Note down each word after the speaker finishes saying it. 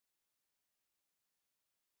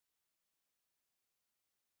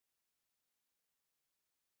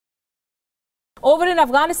Over in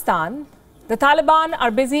Afghanistan, the Taliban are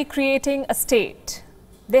busy creating a state.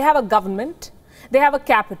 They have a government, they have a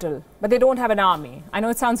capital, but they don't have an army. I know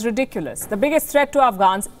it sounds ridiculous. The biggest threat to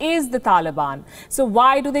Afghans is the Taliban. So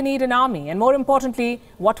why do they need an army? And more importantly,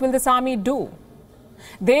 what will this army do?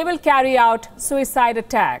 They will carry out suicide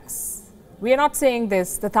attacks. We are not saying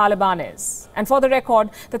this, the Taliban is. And for the record,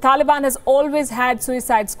 the Taliban has always had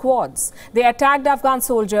suicide squads. They attacked Afghan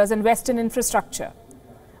soldiers and Western infrastructure.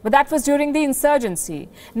 But that was during the insurgency.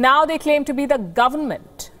 Now they claim to be the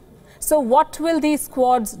government. So what will these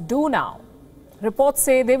squads do now? Reports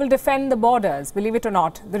say they will defend the borders. Believe it or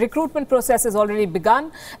not, the recruitment process has already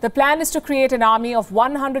begun. The plan is to create an army of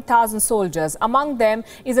 100,000 soldiers. Among them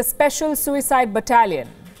is a special suicide battalion.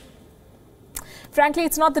 Frankly,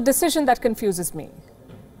 it's not the decision that confuses me.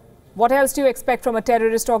 What else do you expect from a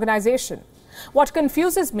terrorist organization? What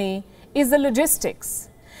confuses me is the logistics.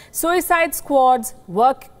 Suicide squads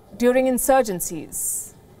work during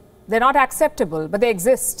insurgencies. They're not acceptable, but they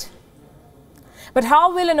exist. But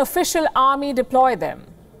how will an official army deploy them?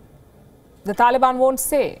 The Taliban won't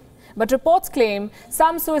say. But reports claim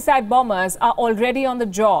some suicide bombers are already on the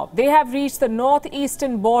job. They have reached the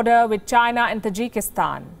northeastern border with China and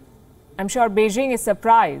Tajikistan. I'm sure Beijing is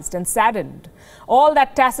surprised and saddened. All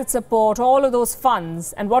that tacit support, all of those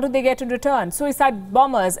funds, and what do they get in return? Suicide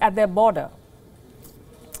bombers at their border.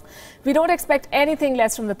 We don't expect anything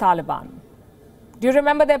less from the Taliban. Do you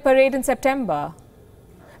remember their parade in September?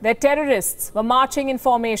 Their terrorists were marching in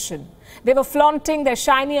formation. They were flaunting their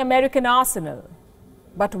shiny American arsenal.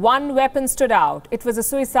 But one weapon stood out. It was a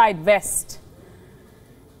suicide vest.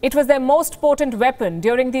 It was their most potent weapon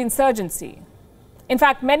during the insurgency. In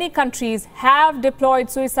fact, many countries have deployed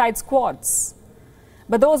suicide squads.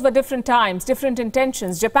 But those were different times, different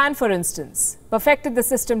intentions. Japan, for instance, perfected the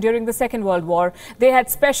system during the Second World War. They had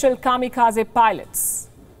special kamikaze pilots.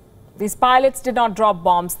 These pilots did not drop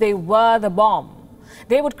bombs. They were the bomb.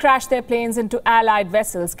 They would crash their planes into Allied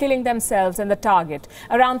vessels, killing themselves and the target.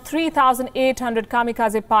 Around 3,800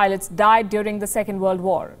 kamikaze pilots died during the Second World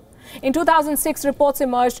War. In 2006, reports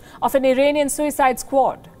emerged of an Iranian suicide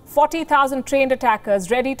squad. 40,000 trained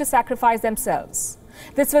attackers ready to sacrifice themselves.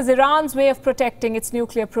 This was Iran's way of protecting its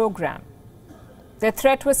nuclear program. Their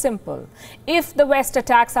threat was simple. If the West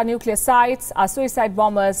attacks our nuclear sites, our suicide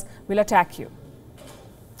bombers will attack you.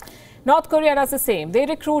 North Korea does the same. They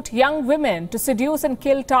recruit young women to seduce and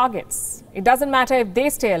kill targets. It doesn't matter if they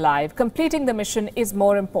stay alive. Completing the mission is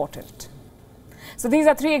more important. So these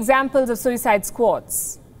are three examples of suicide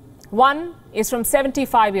squads. One is from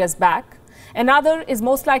 75 years back. Another is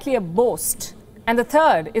most likely a boast. And the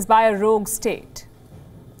third is by a rogue state.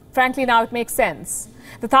 Frankly, now it makes sense.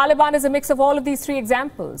 The Taliban is a mix of all of these three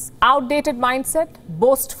examples. Outdated mindset,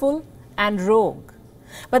 boastful, and rogue.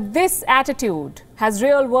 But this attitude has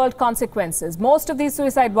real-world consequences. Most of these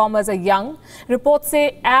suicide bombers are young. Reports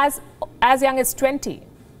say as young as 20.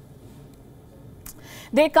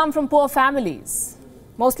 They come from poor families,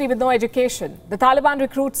 mostly with no education. The Taliban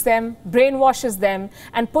recruits them, brainwashes them,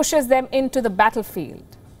 and pushes them into the battlefield.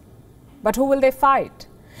 But who will they fight?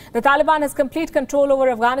 The Taliban has complete control over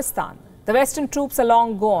Afghanistan. The Western troops are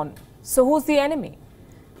long gone. So who's the enemy?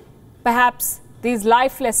 Perhaps these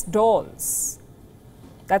lifeless dolls.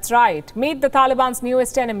 That's right. Meet the Taliban's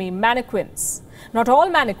newest enemy, mannequins. Not all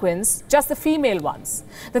mannequins, just the female ones.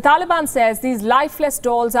 The Taliban says these lifeless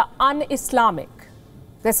dolls are un-Islamic.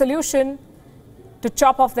 Their solution? To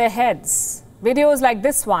chop off their heads. Videos like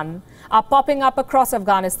this one are popping up across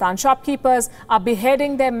Afghanistan. Shopkeepers are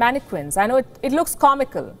beheading their mannequins. I know it looks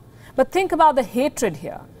comical, but think about the hatred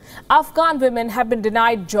here. Afghan women have been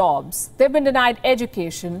denied jobs. They've been denied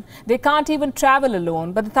education. They can't even travel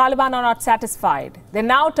alone, but the Taliban are not satisfied. They're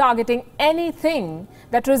now targeting anything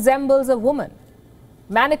that resembles a woman.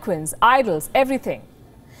 Mannequins, idols, everything.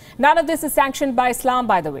 None of this is sanctioned by Islam,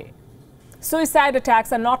 by the way. Suicide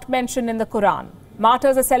attacks are not mentioned in the Quran.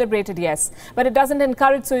 Martyrs are celebrated, yes, but it doesn't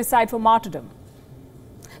encourage suicide for martyrdom.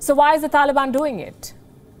 So why is the Taliban doing it?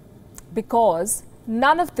 Because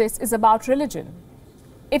none of this is about religion.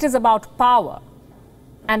 It is about power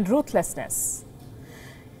and ruthlessness.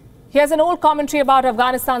 Here's an old commentary about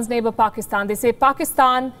Afghanistan's neighbor Pakistan. They say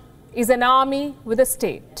Pakistan is an army with a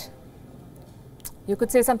state. You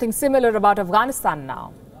could say something similar about Afghanistan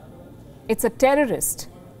now. It's a terrorist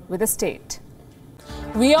with a state.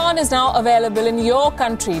 WION is now available in your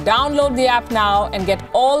country. Download the app now and get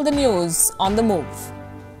all the news on the move.